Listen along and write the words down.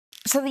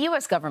So the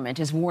U.S. government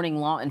is warning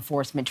law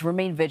enforcement to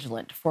remain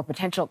vigilant for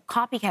potential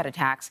copycat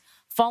attacks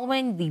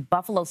following the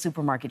Buffalo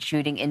supermarket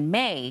shooting in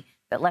May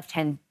that left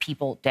 10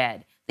 people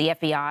dead. The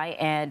FBI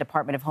and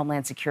Department of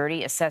Homeland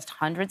Security assessed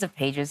hundreds of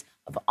pages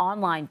of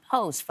online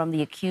posts from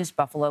the accused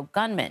Buffalo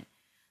gunman.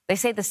 They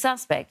say the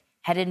suspect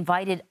had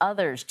invited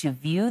others to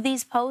view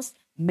these posts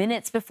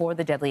minutes before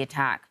the deadly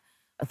attack.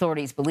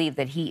 Authorities believe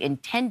that he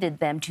intended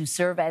them to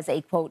serve as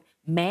a, quote,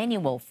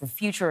 manual for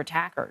future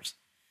attackers.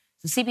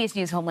 So CBS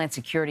News Homeland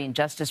Security and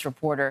Justice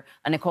reporter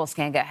Nicole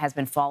Sganga has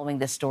been following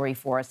this story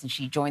for us, and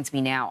she joins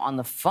me now on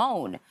the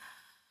phone.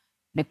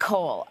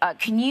 Nicole,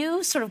 can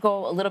you sort of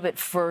go a little bit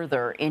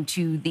further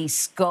into the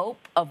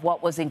scope of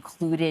what was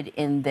included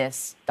in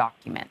this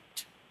document?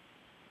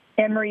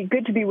 Anne-Marie,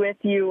 good to be with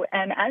you.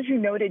 And as you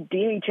noted,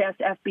 DHS,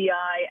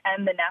 FBI,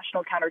 and the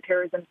National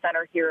Counterterrorism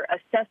Center here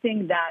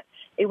assessing that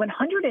a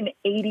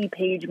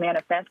 180-page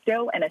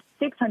manifesto and a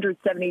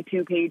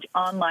 672-page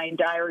online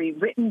diary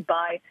written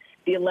by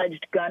the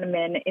alleged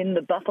gunman in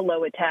the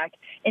Buffalo attack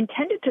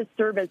intended to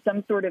serve as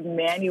some sort of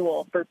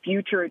manual for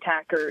future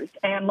attackers.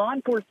 And law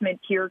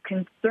enforcement here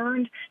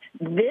concerned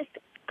this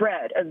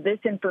spread of this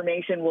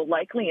information will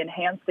likely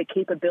enhance the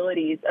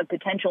capabilities of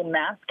potential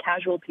mass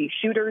casualty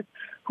shooters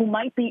who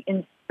might be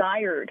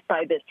inspired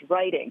by this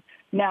writing.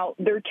 Now,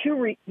 there are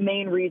two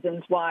main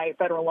reasons why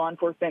federal law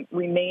enforcement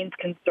remains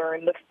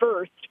concerned. The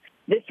first,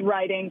 this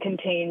writing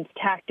contains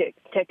tactics,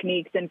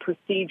 techniques, and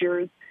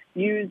procedures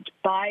used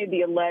by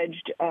the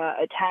alleged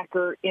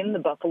attacker in the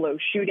Buffalo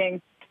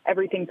shooting,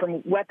 everything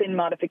from weapon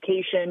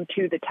modification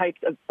to the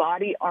types of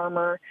body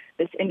armor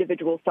this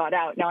individual sought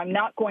out. Now, I'm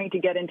not going to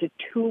get into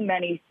too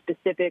many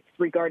specifics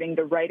regarding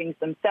the writings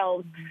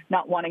themselves,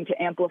 not wanting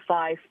to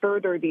amplify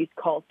further these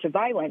calls to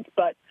violence.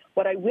 But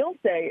what I will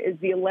say is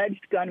the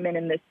alleged gunman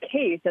in this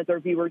case, as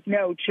our viewers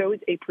know, chose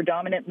a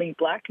predominantly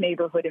black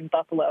neighborhood in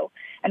Buffalo,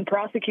 and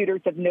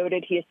prosecutors have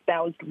noted he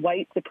espoused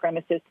white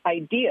supremacist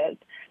ideas.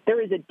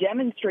 There is a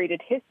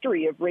demonstrated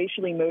history of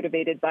racially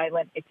motivated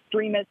violent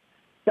extremists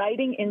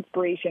citing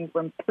inspiration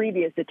from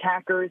previous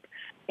attackers,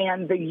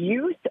 and the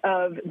use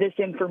of this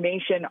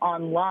information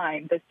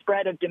online, the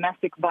spread of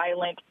domestic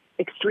violent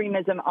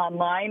extremism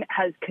online,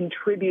 has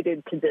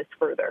contributed to this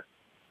further.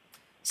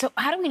 So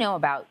how do we know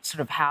about sort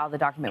of how the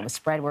document was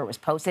spread, where it was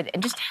posted,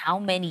 and just how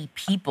many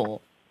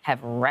people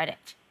have read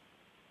it?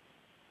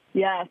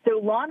 Yeah, so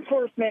law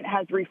enforcement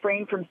has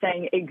refrained from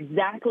saying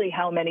exactly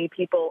how many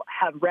people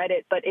have read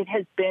it, but it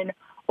has been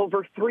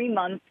over 3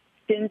 months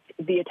since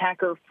the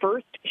attacker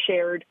first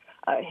shared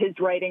his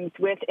writings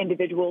with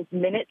individuals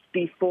minutes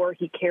before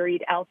he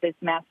carried out this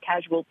mass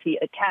casualty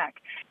attack.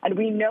 And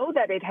we know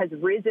that it has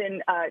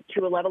risen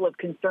to a level of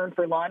concern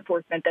for law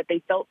enforcement that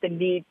they felt the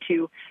need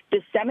to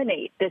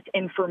disseminate this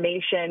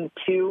information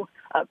to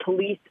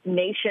police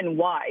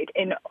nationwide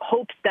in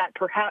hopes that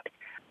perhaps,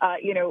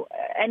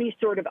 any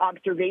sort of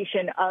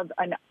observation of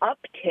an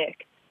uptick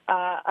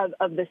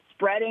of the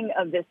spreading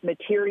of this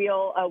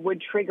material would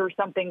trigger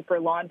something for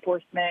law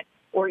enforcement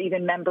or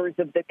even members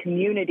of the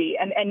community.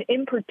 And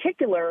in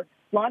particular,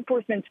 law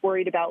enforcement's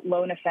worried about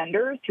lone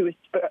offenders who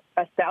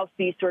espouse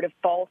these sort of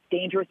false,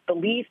 dangerous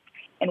beliefs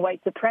in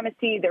white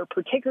supremacy. They're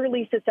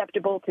particularly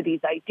susceptible to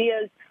these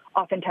ideas,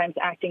 oftentimes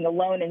acting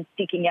alone and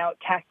seeking out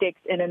tactics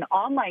in an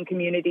online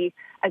community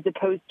as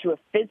opposed to a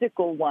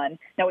physical one.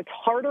 Now, it's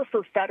harder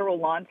for federal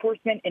law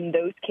enforcement in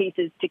those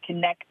cases to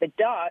connect the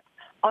dots.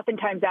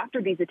 Oftentimes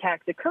after these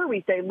attacks occur,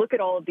 we say, look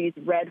at all of these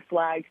red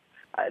flags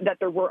that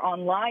there were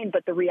online,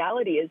 but the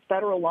reality is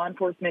federal law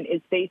enforcement is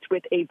faced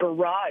with a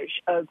barrage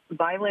of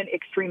violent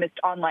extremist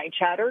online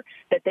chatter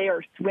that they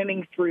are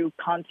swimming through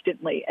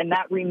constantly. And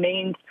that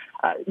remains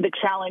the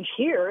challenge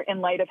here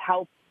in light of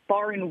how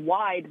far and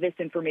wide this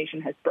information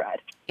has spread.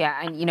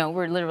 Yeah, and,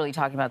 we're literally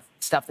talking about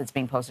stuff that's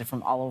being posted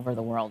from all over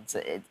the world.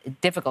 It's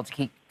difficult to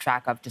keep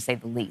track of, to say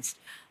the least.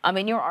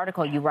 In your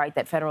article, you write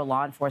that federal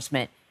law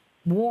enforcement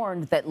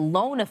warned that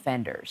lone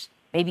offenders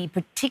may be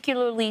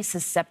particularly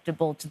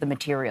susceptible to the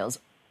materials.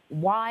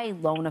 Why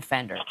lone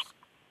offenders?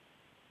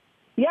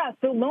 Yeah,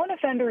 so lone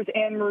offenders,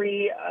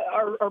 Anne-Marie,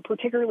 are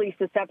particularly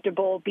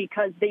susceptible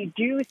because they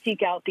do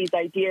seek out these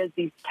ideas,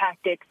 these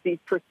tactics, these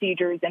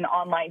procedures in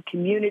online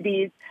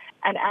communities.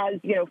 And as,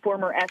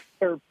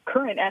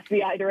 current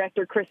FBI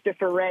Director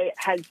Christopher Wray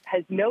has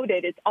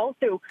noted, it's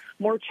also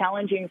more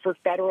challenging for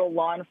federal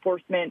law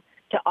enforcement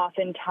to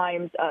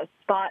oftentimes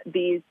spot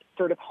these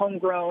sort of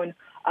homegrown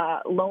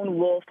lone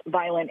wolf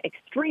violent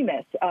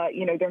extremists.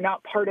 They're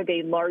not part of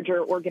a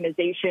larger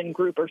organization,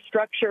 group, or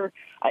structure.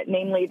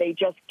 Namely, they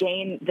just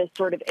gain this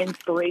sort of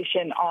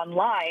inspiration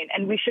online.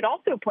 And we should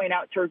also point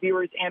out to our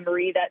viewers,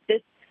 Anne-Marie, that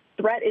this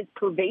threat is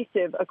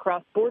pervasive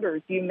across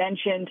borders. You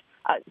mentioned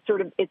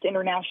sort of its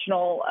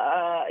international,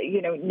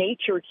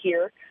 nature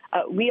here.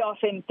 We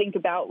often think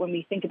about, when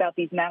we think about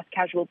these mass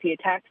casualty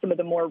attacks, some of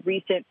the more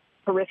recent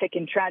horrific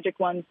and tragic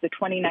ones, the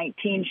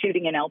 2019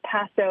 shooting in El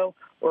Paso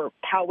or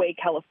Poway,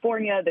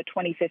 California, the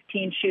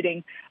 2015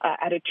 shooting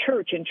at a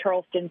church in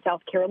Charleston,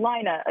 South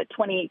Carolina, a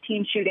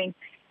 2018 shooting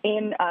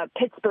in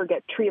Pittsburgh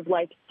at Tree of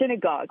Life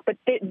Synagogue. But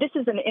this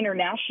is an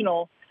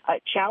international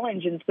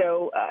challenge. And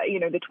so,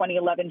 the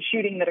 2011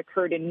 shooting that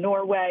occurred in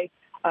Norway,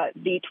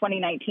 the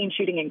 2019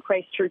 shooting in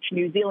Christchurch,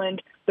 New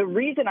Zealand. The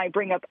reason I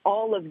bring up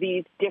all of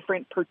these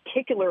different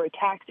particular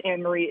attacks,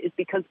 Anne-Marie, is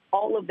because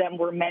all of them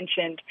were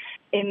mentioned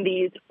in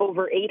these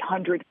over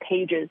 800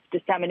 pages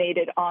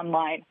disseminated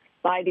online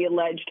by the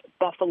alleged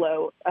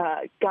Buffalo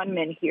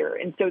gunman here.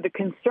 And so the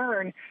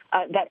concern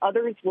that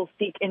others will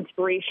seek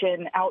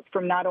inspiration out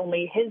from not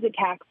only his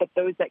attack, but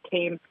those that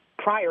came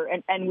prior.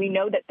 And we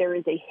know that there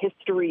is a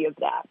history of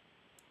that.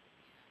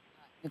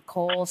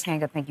 Nicole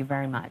Sganga, thank you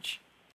very much.